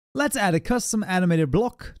Let's add a custom animated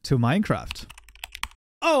block to Minecraft.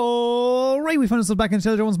 Alright, we found ourselves back in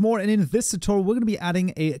IntelliJ once more, and in this tutorial we're going to be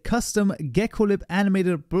adding a custom Geckolib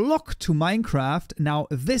animated block to Minecraft. Now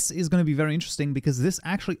this is going to be very interesting because this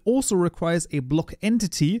actually also requires a block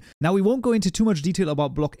entity. Now we won't go into too much detail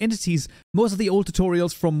about block entities. Most of the old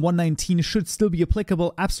tutorials from 1.19 should still be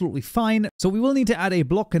applicable absolutely fine. So we will need to add a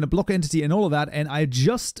block and a block entity and all of that, and I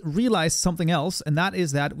just realized something else, and that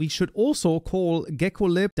is that we should also call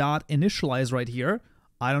Geckolib.initialize right here.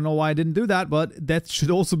 I don't know why I didn't do that, but that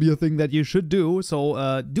should also be a thing that you should do.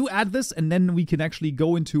 So do add this, and then we can actually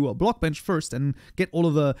go into a Blockbench first and get all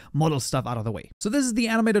of the model stuff out of the way. So this is the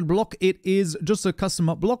animated block. It is just a custom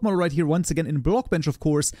block model right here, once again in Blockbench, of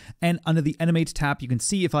course. And under the Animate tab, you can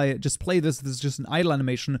see if I just play this, this is just an idle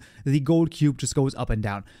animation. The gold cube just goes up and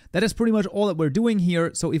down. That is pretty much all that we're doing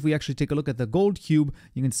here. So if we actually take a look at the gold cube,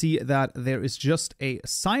 you can see that there is just a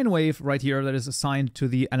sine wave right here that is assigned to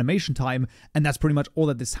the animation time. And that's pretty much all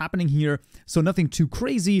that is happening here. So nothing too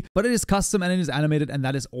crazy, but it is custom and it is animated, and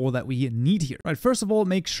that is all that we need here. Right, first of all,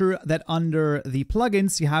 make sure that under the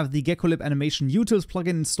plugins you have the Geckolib animation utils plugin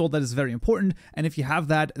installed. That is very important. And if you have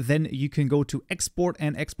that, then you can go to export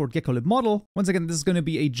and export Geckolib model. Once again, this is going to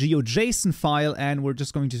be a GeoJSON file, and we're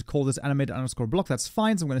just going to call this animated_block. That's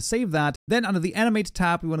fine. So I'm going to save that. Then under the animate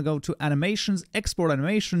tab, we want to go to animations, export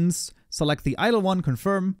animations, select the idle one,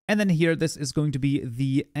 confirm, and then here this is going to be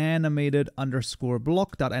the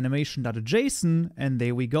animated_block.animation.json, and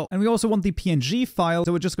there we go. And we also want the PNG file,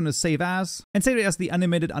 so we're just going to save as, and save it as the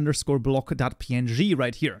animated_block.png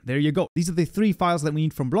right here. There you go. These are the three files that we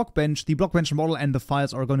need from Blockbench. The Blockbench model and the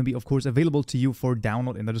files are going to be, of course, available to you for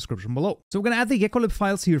download in the description below. So we're going to add the Geckolib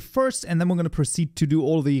files here first, and then we're going to proceed to do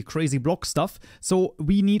all the crazy block stuff. So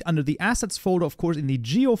we need under the assets folder, of course, in the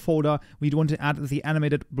geo folder, we'd want to add the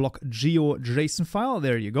animated block GeoJSON file.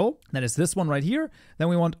 There you go. That is this one right here. Then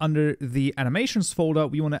we want under the animations folder,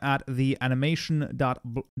 we want to add the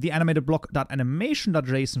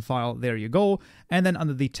animated_block.animation.json file. There you go. And then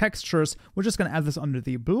under the textures, we're just going to add this under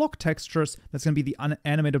the block textures. That's going to be the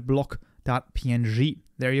animated_block.png.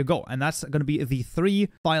 There you go. And that's going to be the three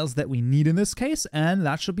files that we need in this case, and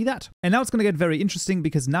that should be that. And now it's going to get very interesting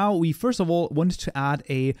because now we first of all want to add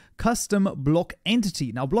a custom block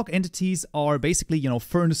entity. Now block entities are basically, you know,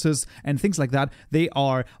 furnaces and things like that. They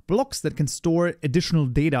are blocks that can store additional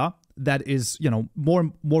data that is, you know,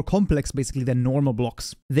 more complex basically than normal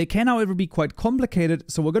blocks. They can, however, be quite complicated.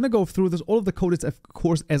 So we're going to go through this. All of the code is, of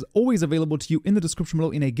course, as always, available to you in the description below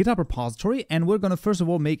in a GitHub repository. And we're going to first of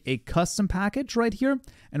all make a custom package right here.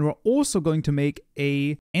 And we're also going to make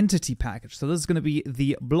a entity package. So this is going to be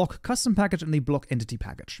the block custom package and the block entity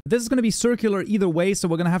package. This is going to be circular either way, so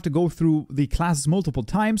we're going to have to go through the classes multiple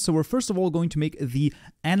times. So we're first of all going to make the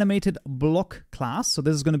animated block class. So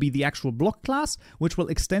this is going to be the actual block class, which will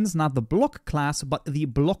extend not the block class, but the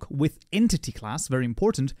block with entity class. Very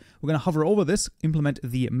important. We're going to hover over this, implement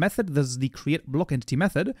the method. This is the create block entity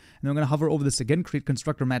method. And then we're going to hover over this again, create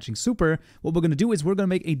constructor matching super. What we're going to do is we're going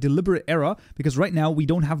to make a deliberate error because right now we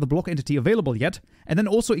don't have the block entity available yet. And then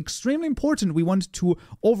also extremely important, we want to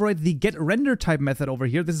override the get render type method over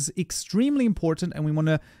here. This is extremely important, and we want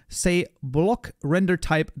to say block render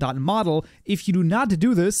type.model. If you do not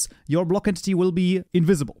do this, your block entity will be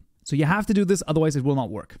invisible. So you have to do this, otherwise it will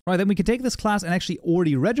not work. All right, then we can take this class and actually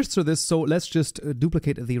already register this. So let's just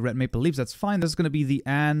duplicate the red maple leaves. That's fine. This is going to be the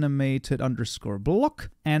animated_block.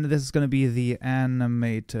 And this is going to be the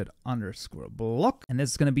animated_block. And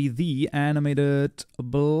this is going to be the animated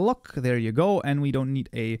block. There you go. And we don't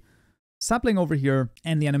need a sapling over here.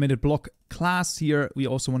 And the animated block class here, we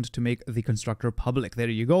also wanted to make the constructor public. There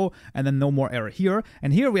you go. And then no more error here.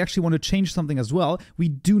 And here we actually want to change something as well. We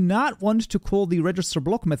do not want to call the register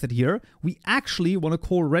block method here. We actually want to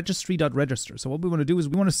call registry.register. So what we want to do is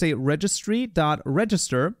we want to say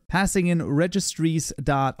registry.register, passing in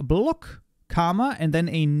registries.block, comma, and then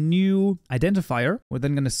a new identifier. We're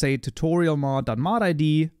then going to say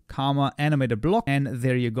tutorialmod.modID, comma, animated block, and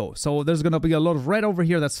there you go. So there's going to be a lot of red over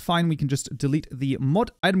here. That's fine. We can just delete the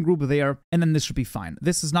mod item group there, and then this should be fine.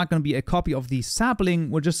 This is not going to be a copy of the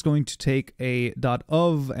sapling. We're just going to take a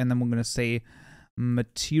 .of, and then we're going to say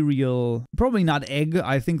material, probably not egg.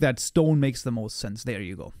 I think that stone makes the most sense. There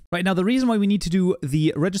you go. Right, now the reason why we need to do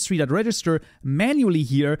the registry.register manually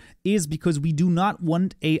here is because we do not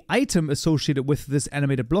want a item associated with this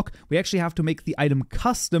animated block. We actually have to make the item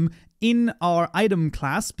custom in our item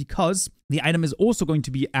class because the item is also going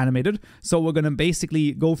to be animated. So we're going to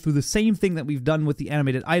basically go through the same thing that we've done with the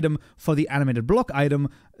animated item for the animated block item.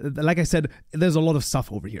 Like I said, there's a lot of stuff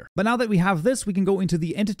over here. But now that we have this, we can go into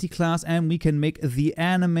the entity class and we can make the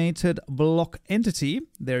animated block entity.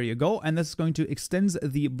 There you go. And this is going to extend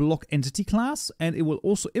the block entity class, and it will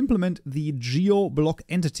also implement the geo block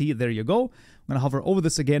entity. There you go. I'm going to hover over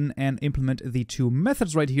this again and implement the two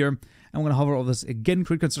methods right here. And we're going to hover over this again,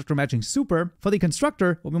 create constructor matching super. For the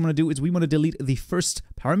constructor, what we want to do is we want to delete the first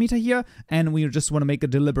parameter here, and we just want to make a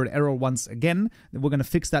deliberate error once again. We're going to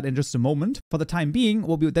fix that in just a moment. For the time being,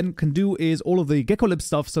 what we then can do is all of the Geckolib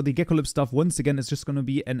stuff. So the Geckolib stuff, once again, is just going to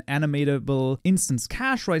be an animatable instance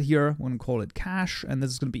cache right here. We're going to call it cache, and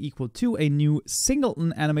this is going to be equal to a new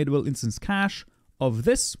singleton animatable instance cache of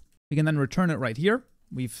this. We can then return it right here.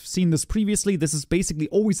 We've seen this previously. This is basically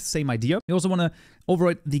always the same idea. You also want to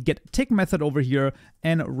override the getTick method over here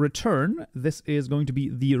and return. This is going to be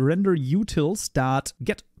the render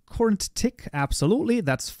utils.getCurrentTick. Absolutely,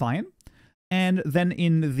 that's fine. And then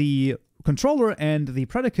in the controller and the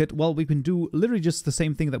predicate, well, we can do literally just the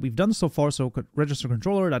same thing that we've done so far. So register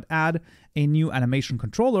controller.add a new animation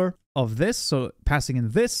controller of this. So passing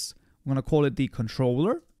in this, I'm going to call it the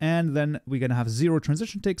controller, and then we're going to have 0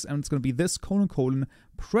 transition ticks, and it's going to be this :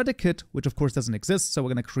 predicate, which of course doesn't exist. So we're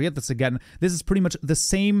going to create this again. This is pretty much the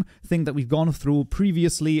same thing that we've gone through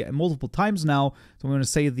previously multiple times now. So we're going to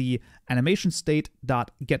say the animation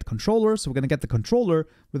state.getController. So we're going to get the controller.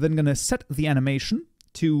 We're then going to set the animation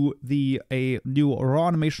to a new raw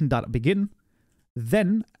animation.begin.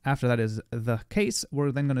 Then, after that is the case,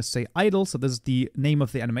 we're then going to say idle. So this is the name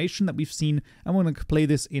of the animation that we've seen. And we're going to play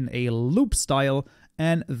this in a loop style.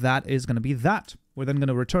 And that is going to be that. We're then going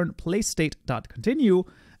to return playState.continue.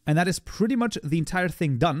 And that is pretty much the entire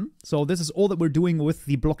thing done. So this is all that we're doing with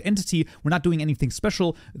the block entity. We're not doing anything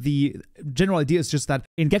special. The general idea is just that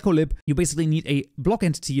in Geckolib, you basically need a block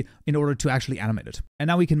entity in order to actually animate it. And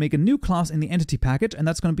now we can make a new class in the entity package, and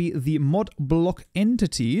that's going to be the mod block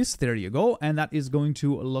entities. There you go. And that is going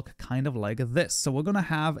to look kind of like this. So we're going to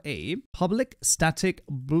have a public static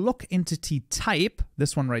block entity type,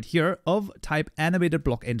 this one right here, of type animated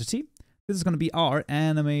block entity. This is going to be our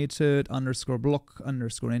animated _block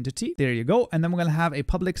 _entity. There you go. And then we're going to have a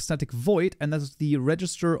public static void, and that's the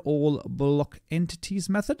register all block entities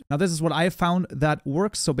method. Now, this is what I have found that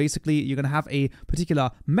works. So basically, you're going to have a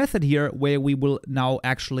particular method here where we will now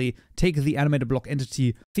actually take the animated block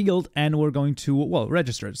entity field and we're going to, well,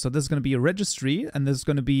 register it. So this is going to be a registry, and this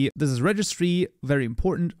is registry, very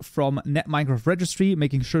important, from NetMinecraft registry,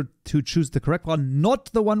 making sure to choose the correct one,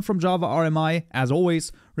 not the one from Java RMI, as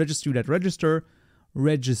always. Registry.register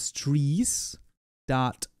registries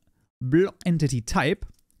dot block entity type,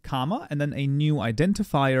 comma, and then a new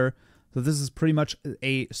identifier. So this is pretty much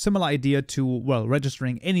a similar idea to, well,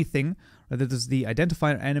 registering anything. This is the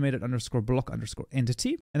identifier animated _block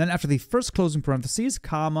 _entity. And then after the first closing parentheses,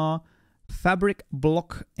 comma, fabric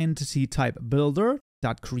block entity type builder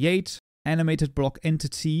dot create animated block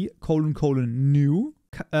entity : new.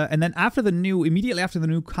 And then after the new, immediately after the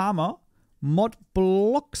new comma, mod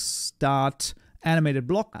blocks dot animated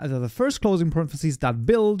block, the first closing parentheses dot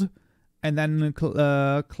build, and then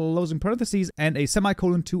closing parentheses and a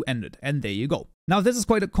semicolon to end it. And there you go. Now, this is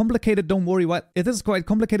quite complicated. Don't worry. If this is quite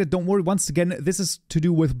complicated, don't worry. Once again, this is to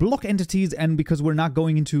do with block entities, and because we're not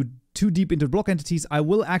going into too deep into block entities, I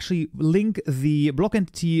will actually link the block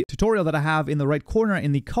entity tutorial that I have in the right corner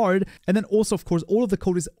in the card. And then also, of course, all of the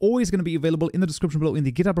code is always going to be available in the description below in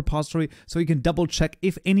the GitHub repository, so you can double check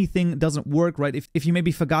if anything doesn't work, right? If you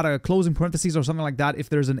maybe forgot a closing parentheses or something like that, if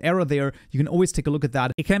there's an error there, you can always take a look at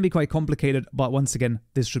that. It can be quite complicated, but once again,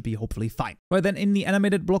 this should be hopefully fine. Right, then in the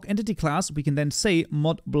animated block entity class, we can then say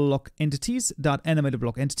mod block entities dot animated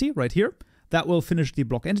block entity right here. That will finish the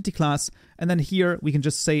block entity class. And then here we can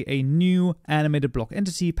just say a new animated block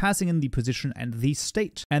entity, passing in the position and the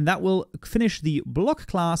state. And that will finish the block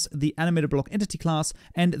class, the animated block entity class,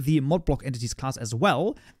 and the mod block entities class as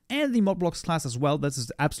well. And the mod blocks class as well. This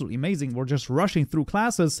is absolutely amazing. We're just rushing through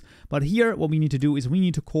classes. But here, what we need to do is we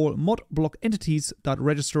need to call mod block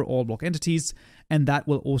entities.register all block entities, and that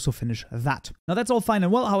will also finish that. Now, that's all fine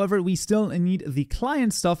and well. However, we still need the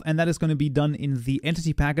client stuff, and that is going to be done in the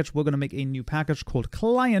entity package. We're going to make a new package called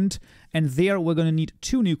client, and there we're going to need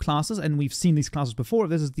 2 new classes, and we've seen these classes before.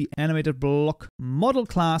 This is the animated block model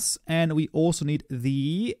class, and we also need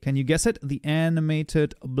the, can you guess it? The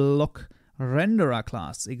animated block renderer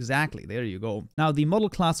class. Exactly, there you go. Now, the model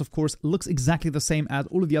class, of course, looks exactly the same as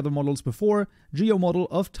all of the other models before. Geo model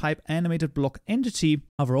of type animated block entity.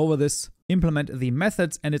 Hover over this. implement the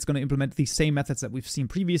methods, and it's going to implement the same methods that we've seen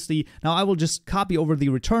previously. Now I will just copy over the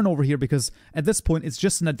return over here because at this point it's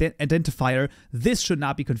just an identifier. This should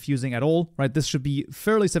not be confusing at all, right? This should be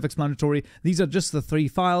fairly self-explanatory. These are just the 3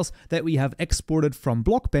 files that we have exported from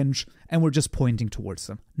Blockbench, and we're just pointing towards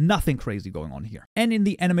them. Nothing crazy going on here. And in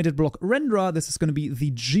the animated block renderer, this is going to be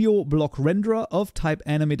the geo block renderer of type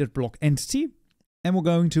animated block entity. And we're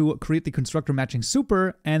going to create the constructor matching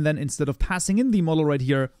super, and then instead of passing in the model right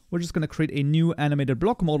here, we're just going to create a new animated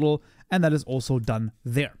block model, and that is also done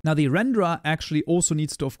there. Now the renderer actually also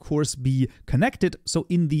needs to, of course, be connected. So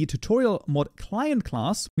in the tutorial mod client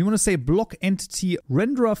class, we want to say block entity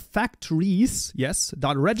renderer factories, yes,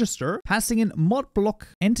 .register, passing in mod block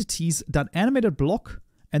entities .animated block,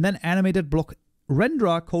 and then animated block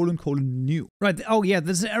renderer : new. Right, oh yeah,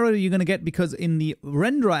 this is an error you're gonna get because in the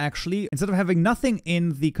renderer actually, instead of having nothing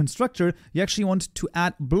in the constructor, you actually want to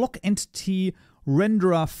add block entity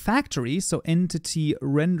renderer factory, so entity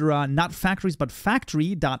renderer, not factories, but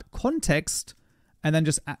factory.context, and then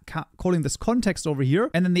just calling this context over here,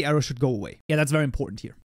 and then the error should go away. Yeah, that's very important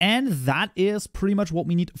here. And that is pretty much what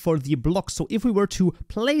we need for the block. So if we were to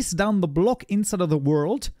place down the block inside of the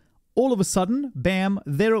world, all of a sudden, bam,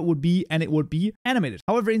 there it would be, and it would be animated.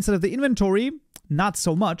 However, inside of the inventory, not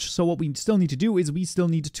so much. So what we still need to do is we still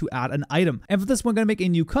need to add an item. And for this, we're going to make a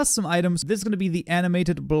new custom item. So this is going to be the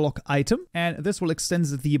animated block item. And this will extend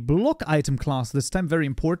the block item class this time. Very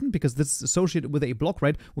important because this is associated with a block,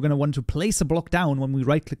 right? We're going to want to place a block down when we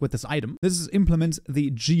right click with this item. This is implement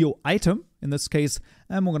the geo item in this case.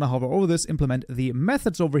 And we're going to hover over this, implement the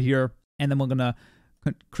methods over here. And then we're going to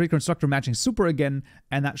create constructor matching super again,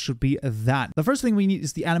 and that should be that. The first thing we need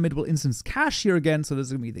is the animatable instance cache here again. So this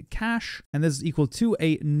is going to be the cache, and this is equal to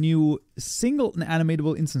a new single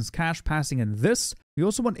animatable instance cache passing in this. We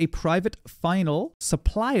also want a private final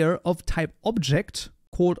supplier of type object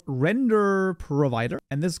called render provider,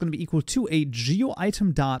 and this is going to be equal to a geo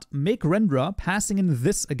item dot make renderer passing in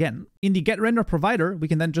this again. In the get render provider, we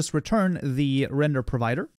can then just return the render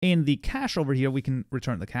provider. In the cache over here, we can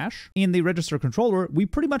return the cache. In the register controller, we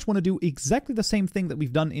pretty much want to do exactly the same thing that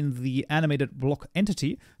we've done in the animated block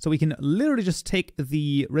entity. So we can literally just take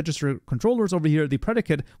the register controllers over here, the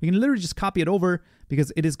predicate, we can literally just copy it over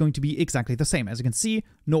because it is going to be exactly the same. As you can see,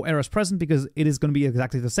 no errors present because it is going to be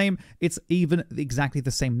exactly the same. It's even exactly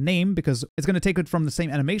the same name because it's going to take it from the same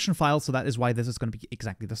animation file. So that is why this is going to be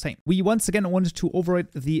exactly the same. We once again want to override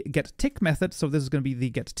the get tick method. So this is going to be the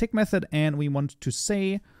get tick method, and we want to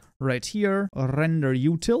say right here render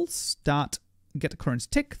utils dot get current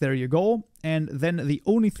tick. There you go. And then the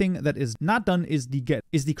only thing that is not done is the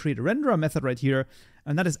create renderer method right here,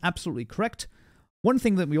 and that is absolutely correct. One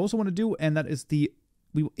thing that we also want to do, and that is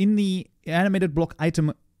in the animated block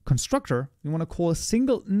item constructor, we want to call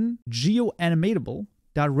singleton geo animatable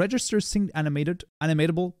 .register synced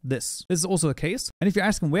animatable this. This is also the case. And if you're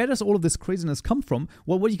asking where does all of this craziness come from,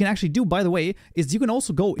 well, what you can actually do, by the way, is you can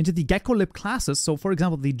also go into the Geckolib classes. So for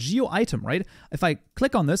example, the geo item, right? If I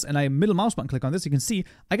click on this and I middle mouse button click on this, you can see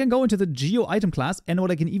I can go into the geo item class, and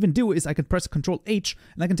what I can even do is I can press Control H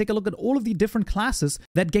and I can take a look at all of the different classes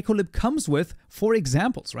that Geckolib comes with for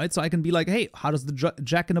examples, right? So I can be like, hey, how does the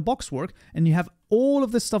Jack in a Box work? And you have all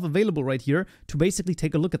of this stuff available right here to basically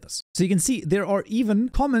take a look at this. So you can see there are even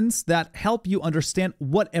comments that help you understand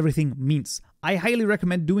what everything means. I highly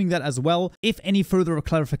recommend doing that as well if any further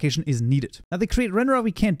clarification is needed. Now the create renderer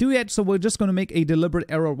we can't do yet, so we're just going to make a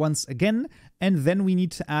deliberate error once again, and then we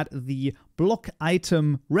need to add the block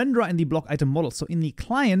item renderer and the block item model. So in the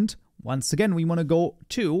client, once again, we want to go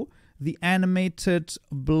to the animated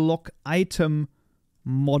block item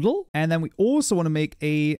model, and then we also want to make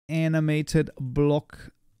a animated block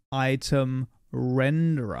item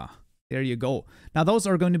renderer. There you go. Now those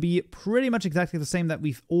are going to be pretty much exactly the same that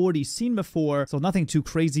we've already seen before, so nothing too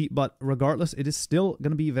crazy, but regardless, it is still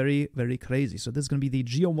going to be very, very crazy. So this is going to be the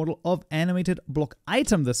geo model of animated block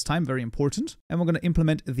item this time, very important. And we're going to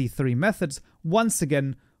implement the 3 methods. Once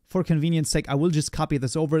again, for convenience sake, I will just copy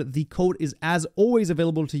this over. The code is, as always,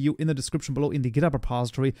 available to you in the description below in the GitHub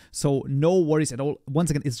repository, so no worries at all. Once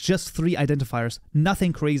again, it's just 3 identifiers.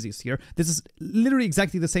 Nothing crazy is here. This is literally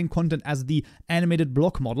exactly the same content as the animated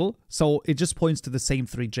block model, so it just points to the same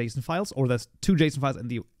 3 JSON files, or the 2 JSON files and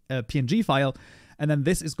the PNG file. And then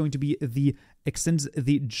this is going to be extends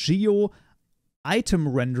the geo item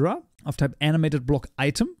renderer of type animated block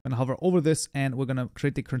item. I'm gonna hover over this, and we're gonna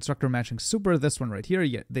create the constructor matching super, this one right here.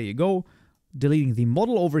 Yeah, there you go. Deleting the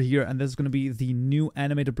model over here, and this is gonna be the new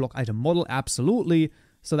animated block item model. Absolutely.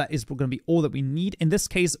 So that is going to be all that we need. In this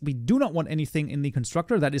case, we do not want anything in the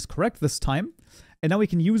constructor. That is correct this time. And now we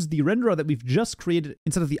can use the renderer that we've just created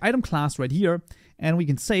instead of the item class right here. And we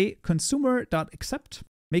can say consumer.accept,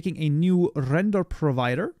 making a new render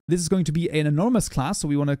provider. This is going to be an anonymous class, so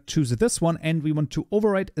we want to choose this one, and we want to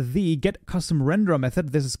overwrite the getCustomRenderer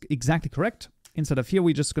method. This is exactly correct. Instead of here,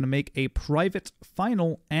 we're just going to make a private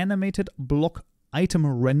final animated block item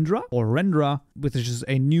renderer, or renderer, which is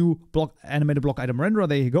a new block animated block item renderer.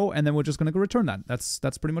 There you go. And then we're just going to return that. That's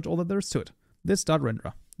pretty much all that there is to it.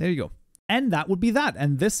 This.renderer. There you go. And that would be that.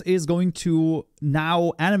 And this is going to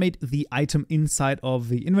now animate the item inside of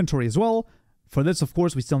the inventory as well. For this, of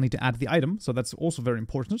course, we still need to add the item, so that's also very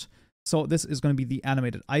important. So this is going to be the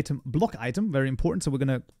animated item, block item, very important. So we're going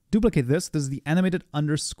to duplicate this. This is the animated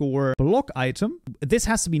underscore block item. This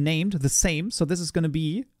has to be named the same. So this is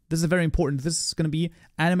very important. This is going to be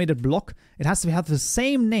animated block. It has to have the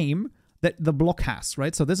same name that the block has,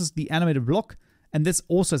 right? So this is the animated block, and this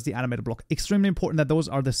also is the animated block. Extremely important that those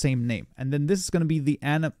are the same name. And then this is going to be the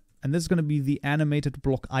animated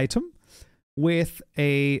block item, with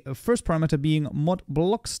a first parameter being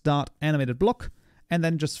modBlocks.animatedBlock, and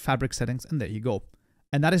then just fabric settings, and there you go.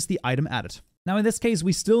 And that is the item added. Now in this case,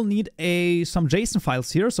 we still need some JSON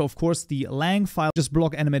files here. So of course the lang file, just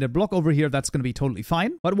block animated block over here, that's going to be totally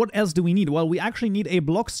fine. But what else do we need? Well, we actually need a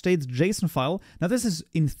block states JSON file. Now this is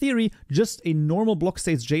in theory just a normal block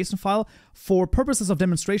states JSON file. For purposes of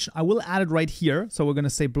demonstration, I will add it right here. So we're going to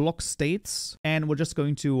say block states, and we're just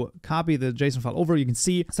going to copy the JSON file over. You can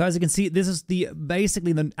see, so as you can see, this is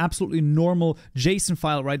basically the absolutely normal JSON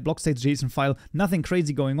file, right? Block states JSON file, nothing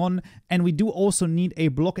crazy going on. And we do also need a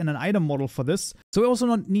block and an item model for this. So we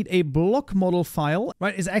also need a block model file,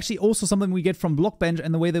 right? It's actually also something we get from Blockbench,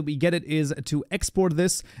 and the way that we get it is to export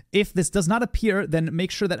this. If this does not appear, then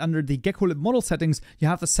make sure that under the Geckolib model settings, you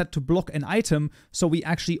have to set to block an item. So we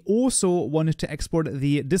actually also wanted to export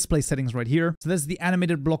the display settings right here. So this is the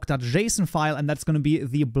animated block.json file, and that's going to be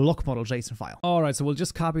the block model JSON file. All right, so we'll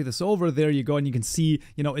just copy this over. There you go, and you can see,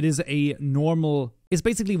 it is a normal. It's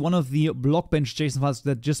basically one of the Blockbench JSON files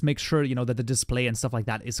that just makes sure, that the display and stuff like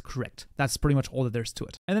that is correct. That's pretty much all that there's to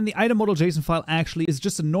it. And then the item model JSON file actually is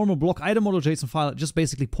just a normal block item model JSON file, just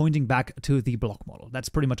basically pointing back to the block model. That's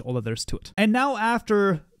pretty much all that there's to it. And now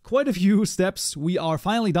after quite a few steps, we are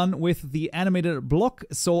finally done with the animated block.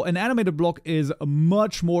 So an animated block is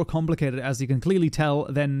much more complicated, as you can clearly tell,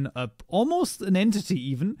 than almost an entity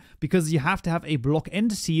even, because you have to have a block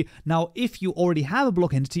entity. Now, if you already have a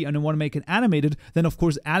block entity and you want to make it animated, then of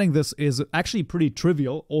course adding this is actually pretty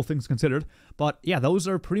trivial, all things considered. But yeah, those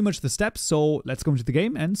are pretty much the steps. So let's go into the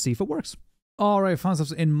game and see if it works. Alright, found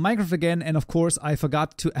stuff in Minecraft again, and of course I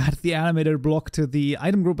forgot to add the animated block to the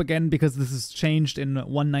item group again, because this is changed in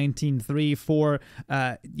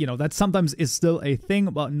 1.19.3.4. That sometimes is still a thing,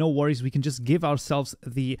 but no worries, we can just give ourselves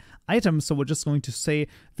the item. So we're just going to say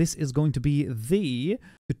this is going to be the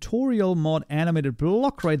tutorial mod animated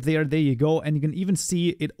block right there. There you go, and you can even see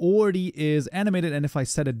it already is animated, and if I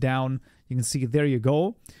set it down, you can see there you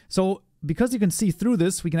go. So because you can see through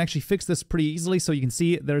this, we can actually fix this pretty easily. So you can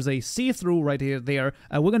see there's a see-through right here. We're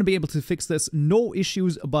going to be able to fix this, no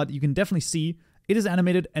issues, but you can definitely see it is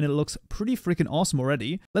animated and it looks pretty freaking awesome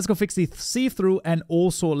already. Let's go fix the see-through, and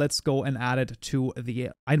also let's go and add it to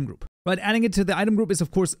the item group. Right, adding it to the item group is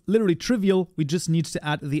of course literally trivial. We just need to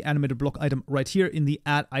add the animated block item right here in the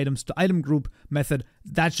add items to item group method.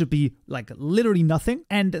 That should be like literally nothing.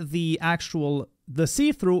 And the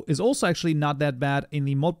see-through is also actually not that bad in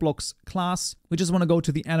the modBlocks class. We just want to go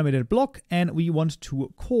to the animated block, and we want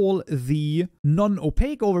to call the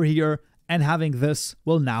non-opaque over here, and having this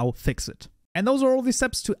will now fix it. And those are all the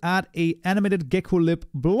steps to add a animated Geckolib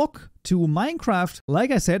block to Minecraft.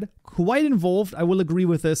 Like I said, quite involved, I will agree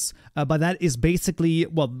with this, but that is basically,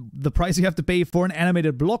 well, the price you have to pay for an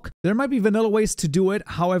animated block. There might be vanilla ways to do it.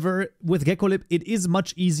 However, with Geckolib, it is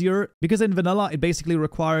much easier, because in vanilla, it basically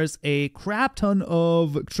requires a crap ton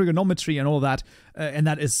of trigonometry and all that, and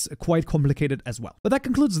that is quite complicated as well. But that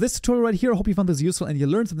concludes this tutorial right here. I hope you found this useful and you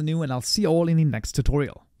learned something new, and I'll see you all in the next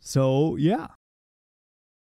tutorial. So, yeah.